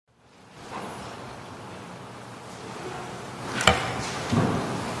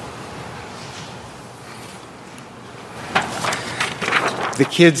The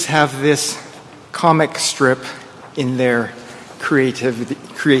kids have this comic strip in their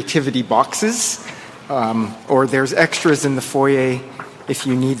creativity boxes, or there's extras in the foyer if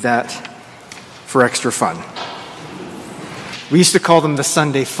you need that for extra fun. We used to call them the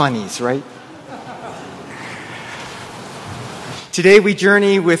Sunday funnies, right? Today we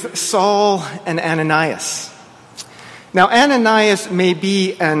journey with Saul and Ananias. Now, Ananias may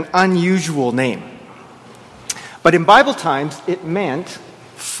be an unusual name, but in Bible times it meant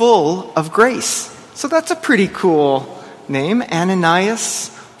full of grace. So that's a pretty cool name, Ananias,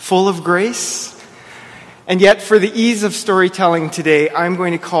 full of grace. And yet, for the ease of storytelling today, I'm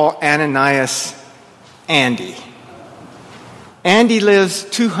going to call Ananias Andy. Andy lives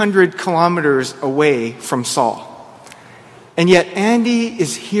 200 kilometers away from Saul. And yet Andy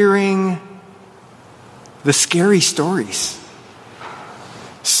is hearing the scary stories.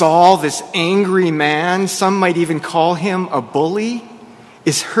 Saul, this angry man, some might even call him a bully,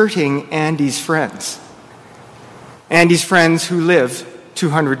 is hurting Andy's friends. Andy's friends who live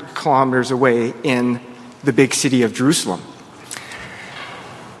 200 kilometers away in the big city of Jerusalem.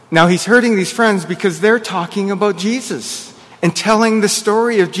 Now he's hurting these friends because they're talking about Jesus and telling the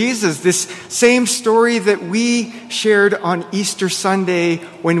story of Jesus, this same story that we shared on Easter Sunday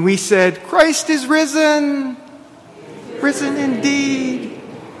when we said, Christ is risen, risen indeed.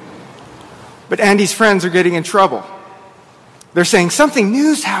 But Andy's friends are getting in trouble. They're saying something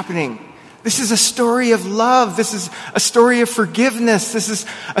new's happening. This is a story of love. This is a story of forgiveness. This is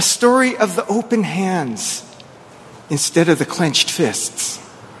a story of the open hands instead of the clenched fists.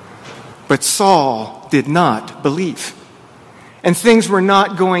 But Saul did not believe. And things were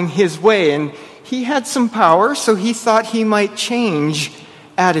not going his way. And he had some power, so he thought he might change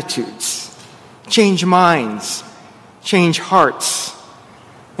attitudes, change minds, change hearts,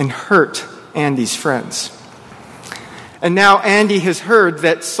 and hurt Andy's friends. And now Andy has heard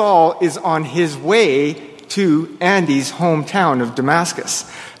that Saul is on his way to Andy's hometown of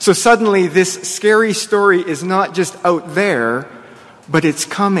Damascus. So suddenly this scary story is not just out there, but it's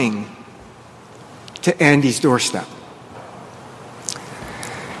coming to Andy's doorstep.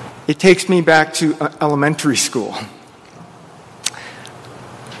 It takes me back to elementary school.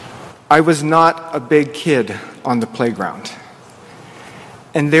 I was not a big kid on the playground.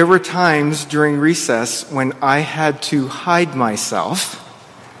 And there were times during recess when I had to hide myself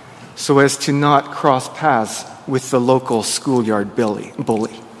so as to not cross paths with the local schoolyard bully.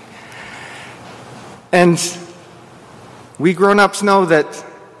 And we grown-ups know that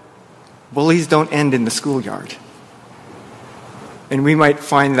bullies don't end in the schoolyard. And we might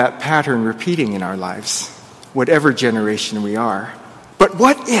find that pattern repeating in our lives, whatever generation we are. But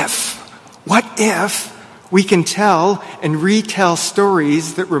what if we can tell and retell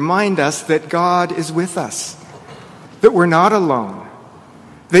stories that remind us that God is with us, that we're not alone,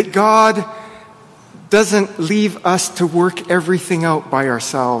 that God doesn't leave us to work everything out by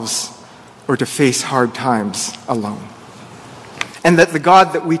ourselves or to face hard times alone. And that the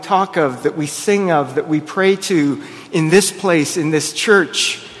God that we talk of, that we sing of, that we pray to in this place, in this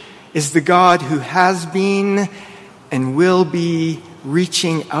church, is the God who has been and will be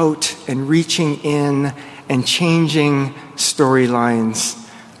reaching out and reaching in and changing storylines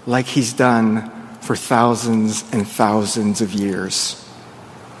like he's done for thousands and thousands of years.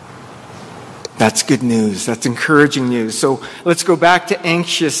 That's good news. That's encouraging news. So let's go back to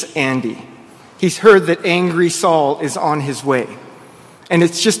anxious Andy. He's heard that angry Saul is on his way. And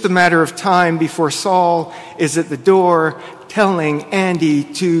it's just a matter of time before Saul is at the door telling Andy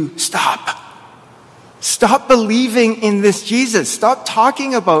to stop. Stop believing in this Jesus. Stop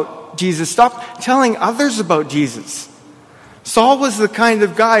talking about Jesus. Stop telling others about Jesus. Saul was the kind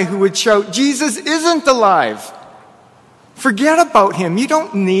of guy who would shout, Jesus isn't alive. Forget about him. You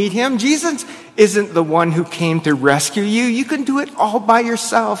don't need him. Jesus isn't the one who came to rescue you. You can do it all by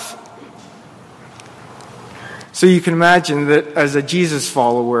yourself. So you can imagine that as a Jesus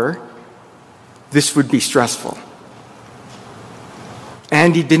follower, this would be stressful.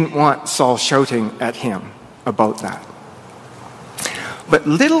 Andy didn't want Saul shouting at him about that. But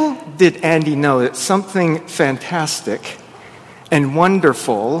little did Andy know that something fantastic and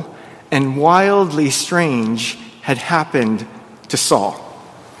wonderful and wildly strange had happened to Saul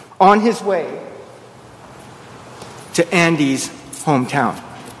on his way to Andy's hometown.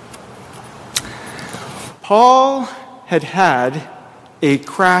 Paul had had a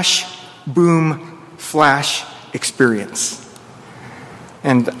crash, boom, flash experience.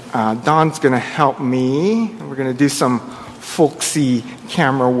 And Don's going to help me. We're going to do some folksy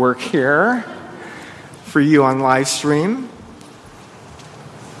camera work here for you on live stream.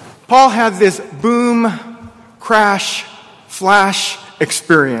 Paul had this boom, crash, flash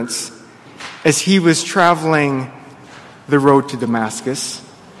experience as he was traveling the road to Damascus.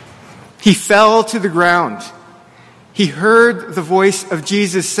 He fell to the ground. He heard the voice of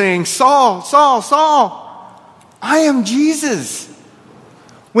Jesus saying, "Saul, Saul, Saul, I am Jesus.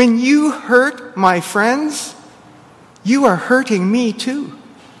 When you hurt my friends, you are hurting me too."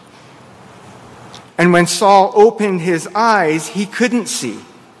 And when Saul opened his eyes, he couldn't see.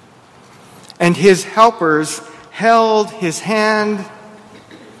 And his helpers held his hand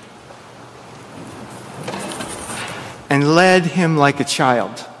and led him like a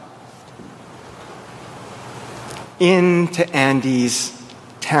child into Andy's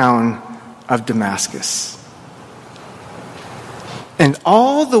town of Damascus. And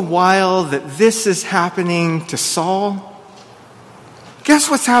all the while that this is happening to Saul, guess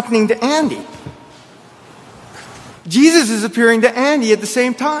what's happening to Andy? Jesus is appearing to Andy at the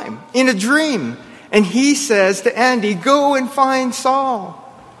same time, in a dream. And he says to Andy, "Go and find Saul.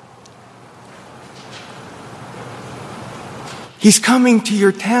 He's coming to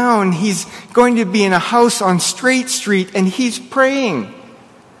your town. He's going to be in a house on Straight Street, and he's praying.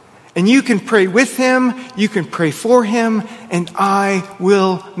 And you can pray with him, you can pray for him, and I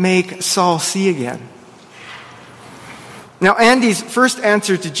will make Saul see again." Now, Andy's first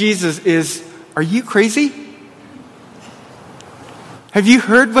answer to Jesus is, "Are you crazy? Have you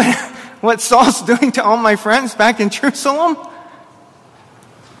heard what Saul's doing to all my friends back in Jerusalem?"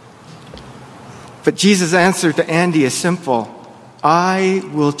 But Jesus' answer to Andy is simple. I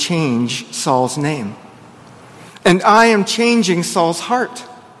will change Saul's name. And I am changing Saul's heart.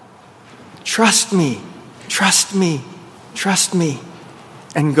 Trust me, trust me, trust me,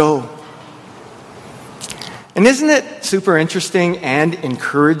 and go. And isn't it super interesting and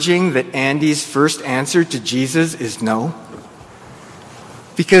encouraging that Andy's first answer to Jesus is no?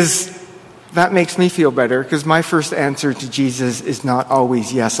 Because that makes me feel better, because my first answer to Jesus is not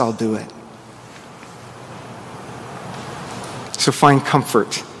always, "Yes, I'll do it." So find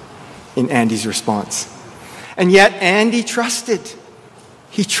comfort in Andy's response. And yet Andy trusted.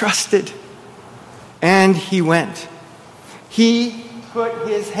 He trusted. And he went. He put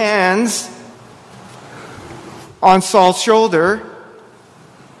his hands on Saul's shoulder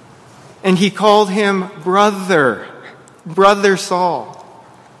and he called him brother Saul.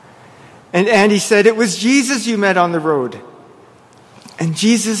 And Andy said, "It was Jesus you met on the road. And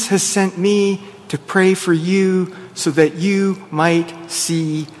Jesus has sent me to pray for you so that you might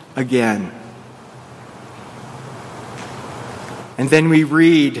see again." And then we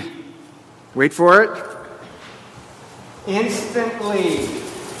read, wait for it, instantly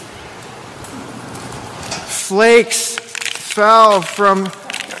flakes fell from,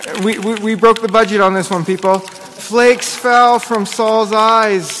 we broke the budget on this one, people. Flakes fell from Saul's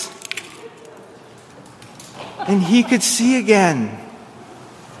eyes. And he could see again.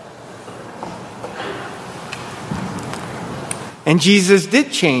 And Jesus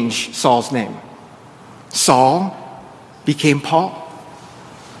did change Saul's name. Saul became Paul.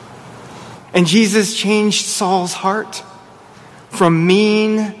 And Jesus changed Saul's heart from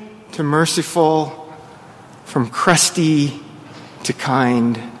mean to merciful, from crusty to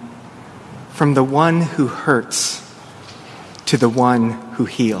kind, from the one who hurts to the one who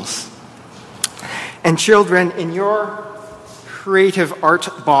heals. And children, in your creative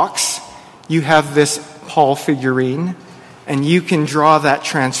art box, you have this Paul figurine, and you can draw that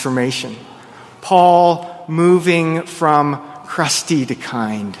transformation. Paul moving from crusty to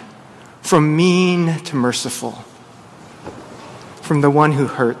kind, from mean to merciful, from the one who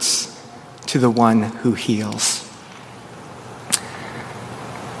hurts to the one who heals.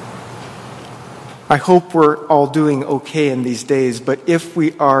 I hope we're all doing okay in these days, but if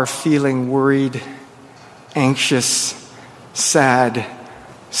we are feeling worried, anxious, sad,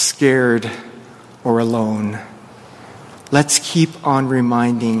 scared, or alone, let's keep on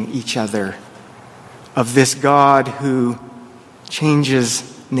reminding each other of this God who changes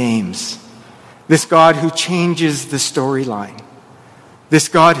names, this God who changes the storyline, this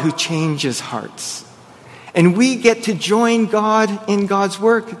God who changes hearts. And we get to join God in God's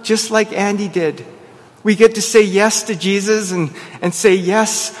work, just like Andy did. We get to say yes to Jesus and say,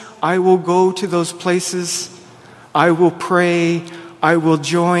 "Yes, I will go to those places. I will pray. I will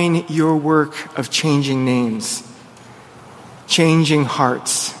join your work of changing names, changing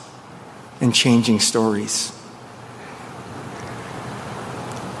hearts, and changing stories."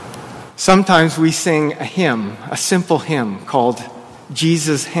 Sometimes we sing a hymn, a simple hymn called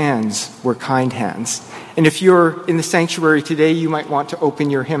 "Jesus' Hands Were Kind Hands." And if you're in the sanctuary today, you might want to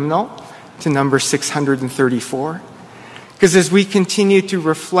open your hymnal to number 634. Because as we continue to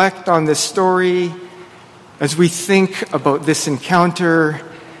reflect on this story As we think about this encounter,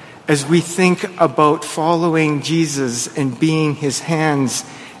 as we think about following Jesus and being his hands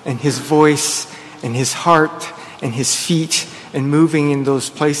and his voice and his heart and his feet and moving in those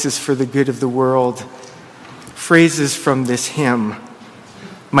places for the good of the world, phrases from this hymn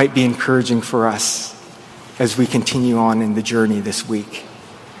might be encouraging for us as we continue on in the journey this week.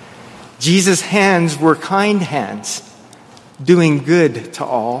 Jesus' hands were kind hands, doing good to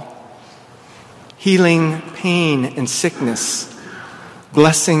all, healing pain and sickness,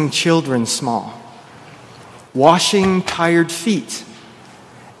 blessing children small, washing tired feet,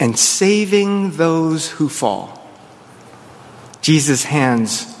 and saving those who fall. Jesus'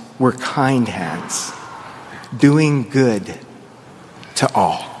 hands were kind hands, doing good to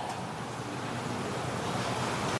all.